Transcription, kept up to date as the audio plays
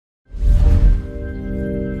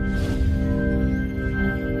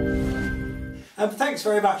Thanks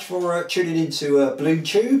very much for tuning into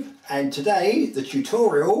BalloonTube, and today the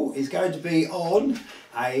tutorial is going to be on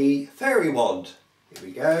a fairy wand. Here we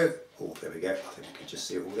go. Oh, there we go. I think you can just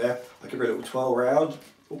see it all there. I'll give it a little twirl round.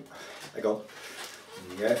 Oh, hang on.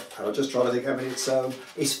 There you go. And I'll just try to think how many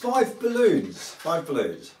it's 5 balloons. 5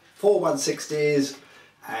 balloons. 4 1/60s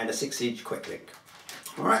and a 6-inch quick link.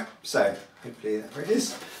 Alright, so hopefully there it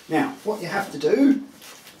is. Now, what you have to do,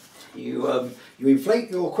 you inflate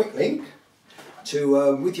your quick link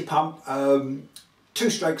to with your pump, 2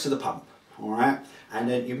 strokes of the pump, all right, and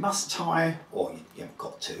then you must tie, or you haven't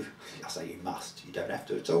got to, I say you must, you don't have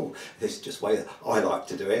to at all, this is just the way that I like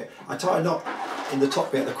to do it. I tie a knot in the top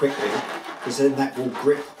bit of the quick link, because then that will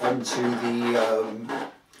grip onto the,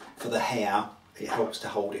 for the hair, it helps to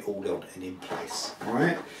hold it all on and in place, all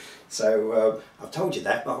right. So I've told you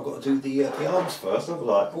that, but I've got to do the arms first. I'm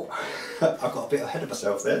like, oh, I've got a bit ahead of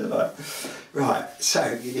myself there, didn't I? Right,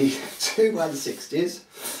 so you need 2 1/60s.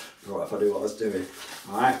 Right, if I knew what I was doing.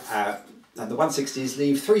 All right, and the 1/60s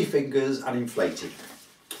leave 3 fingers uninflated.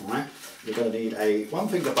 All right, you're going to need a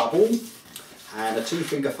 1-finger bubble and a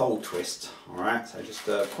 2-finger fold twist. All right, so just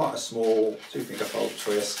quite a small 2-finger fold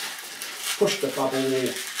twist. Push the bubble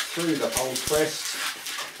through the fold twist.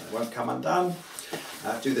 It won't come undone.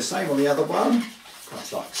 Do the same on the other one.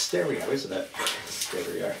 It's like stereo, isn't it?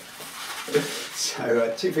 Stereo.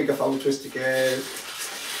 So 2-finger fold twist again.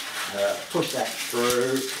 Push that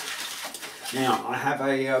through. Now I have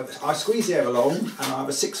I squeeze the air along, and I have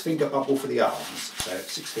a 6-finger bubble for the arms. So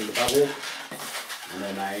 6-finger bubble, and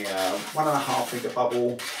then a 1.5-finger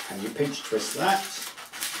bubble, and you pinch twist that.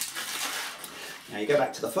 Now you go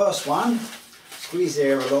back to the first one. Squeeze the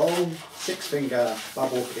air along. 6-finger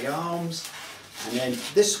bubble for the arms. And then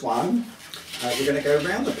this one, we're going to go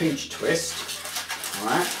around the pinch twist, all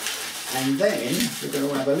right, and then we're going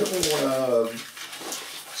to have a little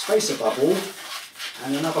spacer bubble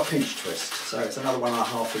and another pinch twist. So it's another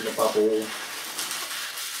 1.5-finger bubble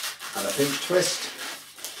and a pinch twist.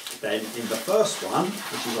 Then in the first one,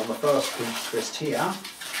 which is on the first pinch twist here,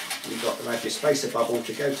 you've got to have your spacer bubble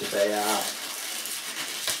to go to there. There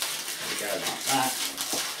we go, like that.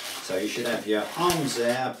 So you should have your arms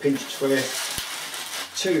there, pinch twist,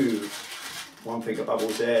 2 1-finger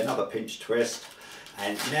bubbles there, another pinch twist,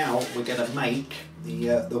 and now we're going to make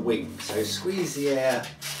the wing. So squeeze the air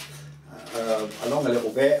along a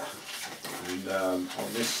little bit, and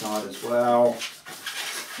on this side as well.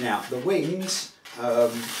 Now the wings,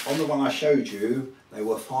 on the one I showed you, they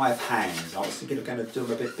were 5 hands. I was thinking of going to do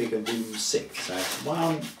them a bit bigger and do them 6. So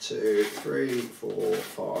 1, 2, 3, 4,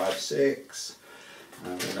 5, 6. We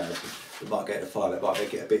might get to 5, it might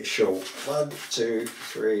make it a bit short. 1, 2,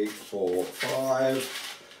 3, 4, 5.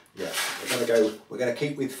 Yeah, we're going to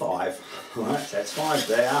keep with 5. Alright, so that's 5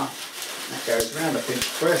 there. That goes around the pinch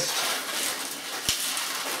twist.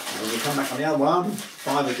 And when you come back on the other one,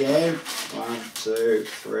 5 again. 1, 2,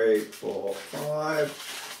 3, 4, 5.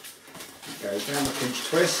 It goes around the pinch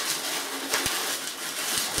twist.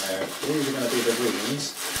 So these are going to be the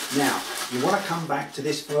wings. Now, you want to come back to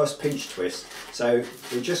this first pinch twist. So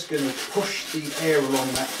we're just going to push the air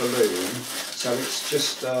along that balloon so it's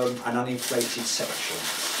just an uninflated section.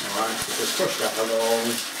 Alright, so just push that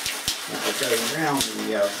along. That'll go around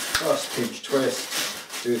the first pinch twist.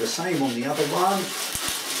 Do the same on the other one.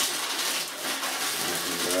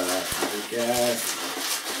 And there we go.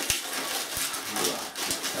 Alright,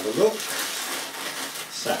 let's have a look.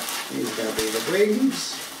 So these are going to be the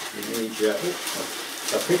wings. You need your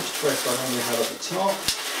a pinch twist I normally have at the top.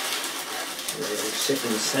 It will sit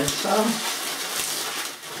in the centre,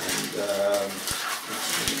 and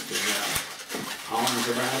let's move the arms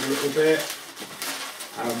around a little bit.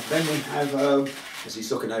 Then we have, as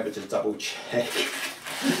he's looking over to double check,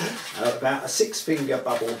 about a 6-finger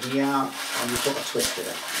bubble here, and you've got a twist in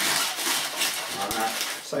it. Alright,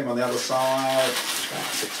 same on the other side, about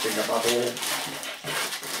a 6-finger bubble.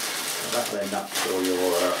 So that'll end up for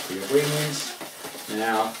your wings.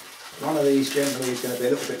 Now, one of these generally is going to be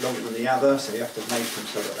a little bit longer than the other, so you have to make them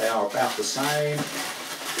so that they are about the same.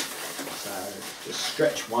 So just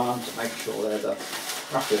stretch one to make sure they're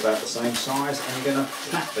roughly about the same size, and you're going to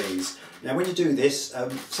plait these. Now when you do this,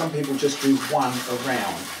 some people just do one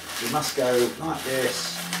around. You must go like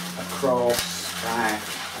this, across, back,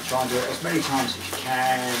 and try and do it as many times as you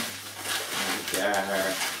can. There you go,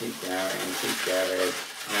 keep going, keep going.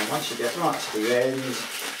 And once you get right to the end,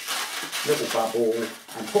 little bubble,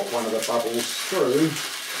 and put one of the bubbles through,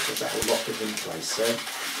 because that will lock it in place. So,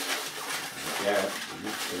 yeah, and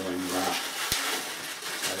that's doing that.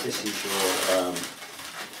 So this is your,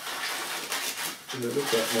 do a little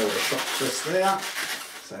bit more of a shock twist there.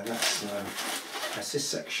 So that's That's this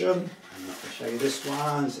section, and I'll show you this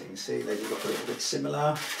one, so you can see they look a little bit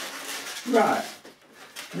similar. Right,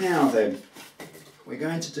 now then, we're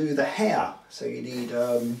going to do the hair. So you need,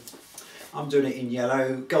 I'm doing it in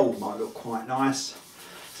yellow, gold might look quite nice.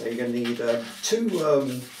 So you're going to need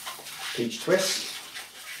 2 peach twists.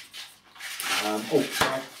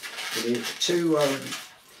 You need 2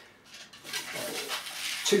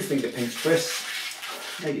 2-finger peach twists.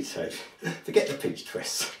 Maybe 2. Forget the peach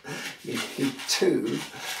twists. You need 2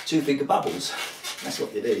 2-finger bubbles. That's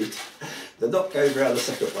what you need. The knot goes around the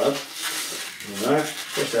second one. Alright,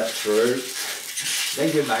 push that through.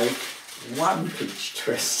 Then you make 1 peach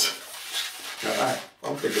twist. Alright,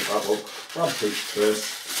 1 finger bubble, 1 peach twist.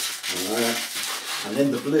 Alright. And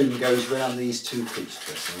then the balloon goes round these 2 peach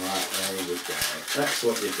twists. Alright, there we go. That's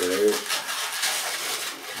what you do.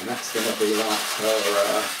 And that's going to be like her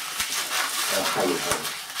halo.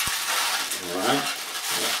 Alright,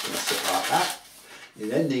 so that's going to sit like that. You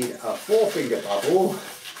then need a 4-finger bubble.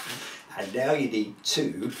 And now you need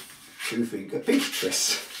 2 2-finger peach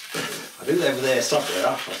twists. I knew they were there somewhere,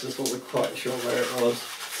 I just wasn't quite sure where it was.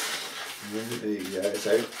 There you go.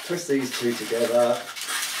 So twist these 2 together.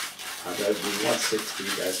 And then the 160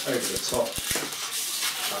 goes over the top,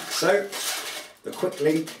 like so. The quick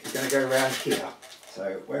link is going to go around here.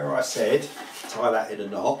 So where I said tie that in a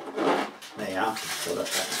knot, there, so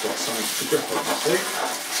that's got something to grip on, you see.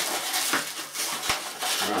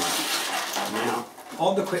 Right. Now,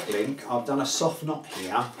 on the quick link, I've done a soft knot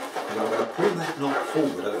here, and I'm going to pull that knot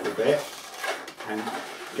forward a little bit and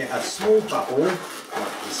get a small bubble, like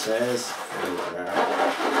it says. There we go.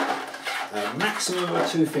 Maximum of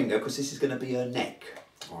 2-finger, because this is going to be her neck.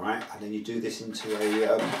 Alright, and then you do this into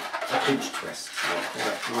a pinch twist. So pull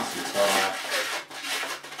that nice and tight.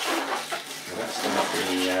 So that's going to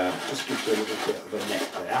be, just gives you a little bit of a neck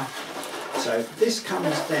there. So this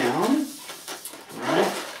comes down,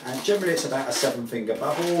 alright, and generally it's about a 7-finger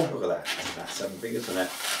bubble. Look at that, that's about 7 fingers, isn't it?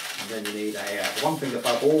 And then you need a 1-finger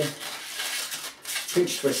bubble,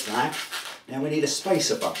 pinch twist that. Now we need a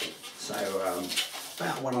spacer bubble. So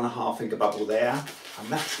about a 1.5-finger bubble there, and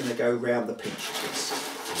that's going to go round the pinch twist.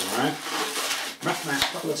 Alright, wrap that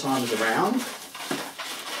a couple of times around,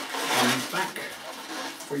 and back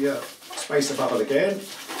for your spacer bubble again,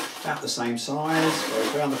 about the same size,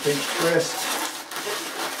 goes round the pinch twist,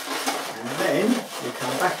 and then you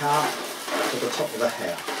come back up to the top of the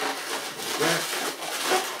hair. There we go.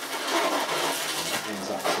 And that ends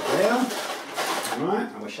up to there. Alright,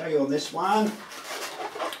 and we'll show you on this one.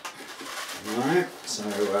 Alright, so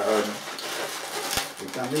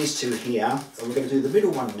we've done these 2 here, and we're going to do the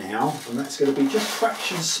middle one now, and that's going to be just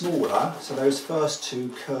fractions smaller, so those first 2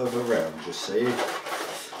 curve around, you see.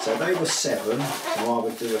 So they were 7, so I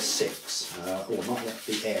would do a 6, or not let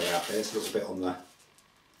the air out there, it's a little bit on the,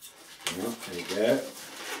 there you go.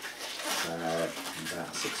 So about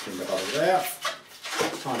a 6-finger bubble there,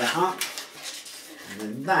 tie that up, and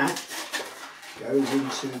then that goes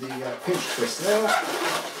into the pinch twist there.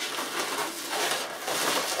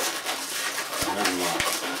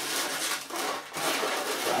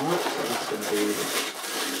 Alright, so that's going to be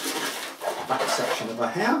the back section of her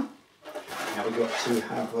hair. Now we've got to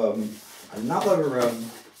have another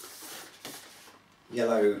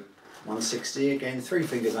yellow 160, again 3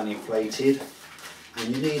 fingers uninflated,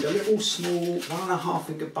 and you need a little small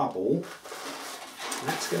 1.5-finger bubble, and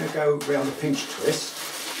that's going to go around the pinch twist.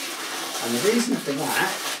 And the reason for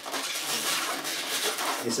that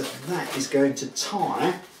is that is going to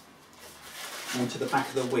tie onto the back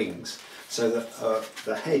of the wings, so that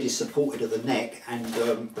the head is supported at the neck and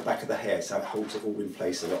the back of the hair, so it holds it all in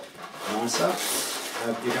place a lot nicer.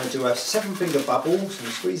 You're going to do a 7-finger bubble, so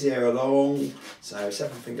you squeeze the air along, so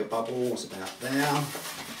 7-finger bubbles about there.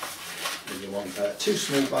 And you want 2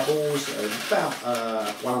 small bubbles, about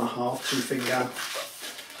 1.5, 2-finger.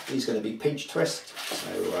 These are going to be pinch twist,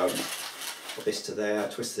 so put this to there,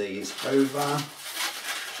 twist these over.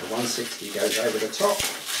 The 160 goes over the top.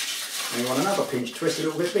 And you want another pinch twist a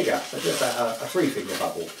little bit bigger, so just a 3-finger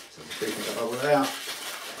bubble. So the 3-finger bubble there,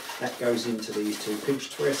 that goes into these 2 pinch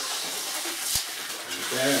twists.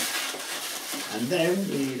 There we go. And then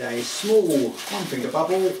we need a small 1-finger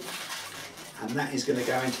bubble, and that is going to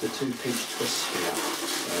go into the 2 pinch twists here.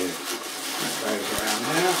 So that goes around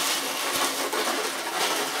there.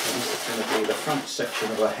 So this is going to be the front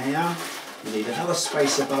section of her hair. You need another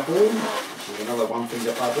spacer bubble, which is another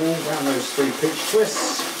 1-finger bubble, around those 3 pinch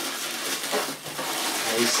twists.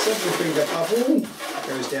 A 7-finger bubble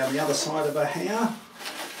goes down the other side of her hair.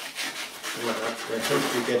 We're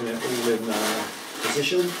hopefully getting it all in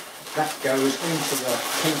position. That goes into the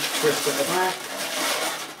pinch twist at the back,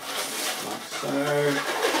 like so.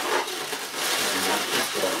 And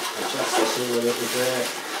all a little bit.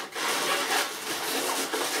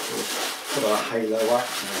 Put a halo up,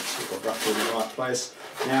 sort of roughly in the right place.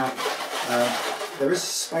 Now, there is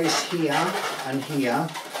space here and here,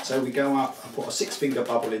 so we go up and put a 6-finger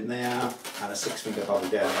bubble in there and a 6-finger bubble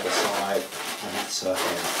down the other side, and that's sorted.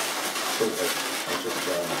 I'll just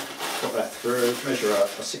put that through, measure a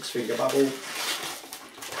 6-finger bubble.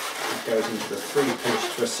 That goes into the 3 pinch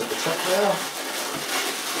twists at the top there.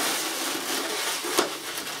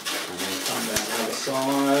 And then come down the other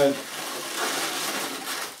side.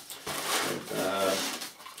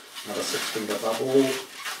 Another 6-finger bubble,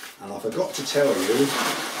 and I forgot to tell you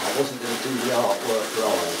I wasn't going to do the artwork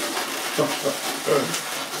live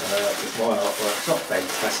because my artwork's not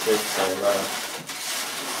fantastic. So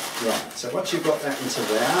right, so once you've got that into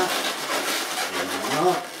there,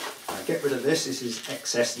 now get rid of this. This is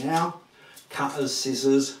excess now. Cutters,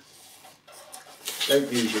 scissors.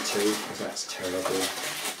 Don't use your teeth because that's terrible.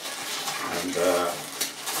 And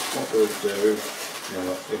what we'll do,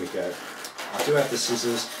 here we go. I do have the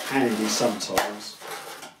scissors handy sometimes.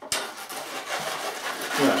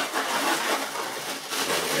 Yeah.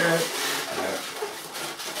 There we go.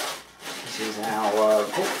 This is our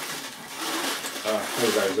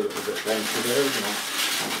halo's a little bit lengthy there, isn't it?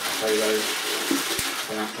 Halo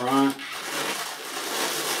down right.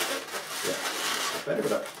 Yeah, better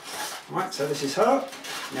with it. Right, so this is her.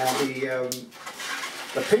 Now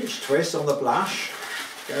the pinch twist on the blush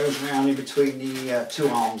goes round in between the 2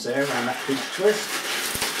 arms there, around that pinch twist.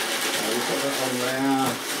 So we put that on there,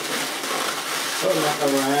 turn that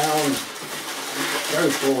around, go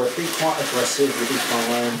for it, be quite aggressive, you'll be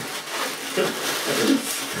fine.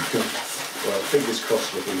 Well, fingers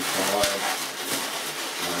crossed you'll be fine.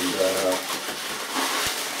 And there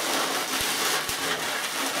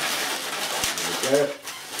we go.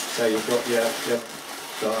 So you've got your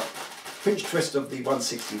pinch twist of the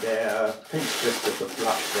 160 there, pinch twist of the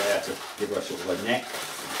blush there to give her sort of a neck,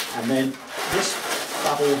 and then this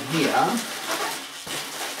bubble here,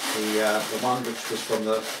 the one which was from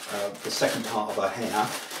the second part of her hair,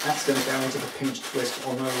 that's going to go into the pinch twist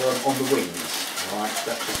on the wings. All right,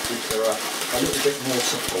 that just gives her a little bit more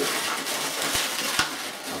support.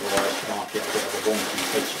 Otherwise, you might get a bit of a wonky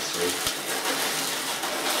head, you see.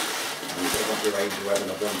 And you don't want your angel having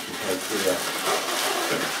a wonky head here.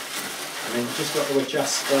 And then you've just got to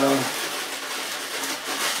adjust,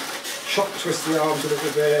 shock twist the arms a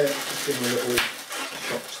little bit, just give them a little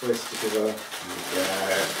shock twist to give her,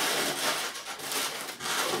 there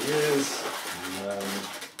she is, and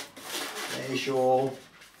there's your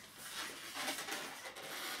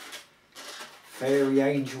fairy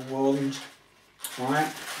angel wand,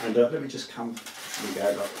 right, and let me just come, here we go,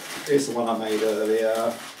 look, here's the one I made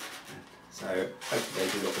earlier, so hopefully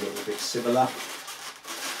they do look a little bit similar.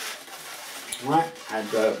 Right,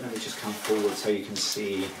 and let me just come forward so you can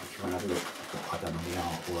see, if you want to have a look at what I've done on the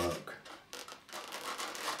artwork.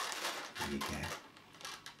 There you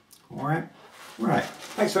go. Alright, right,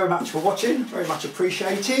 thanks very much for watching, very much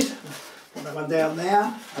appreciated. Put that one down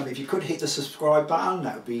there. If you could hit the subscribe button,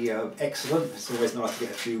 that would be excellent. It's always nice to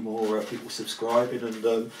get a few more people subscribing and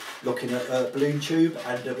looking at BalloonTube,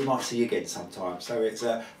 and we might see you again sometime. So it's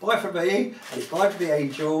bye from me, and it's bye from the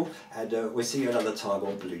angel, and we'll see you another time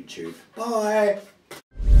on BalloonTube. Bye!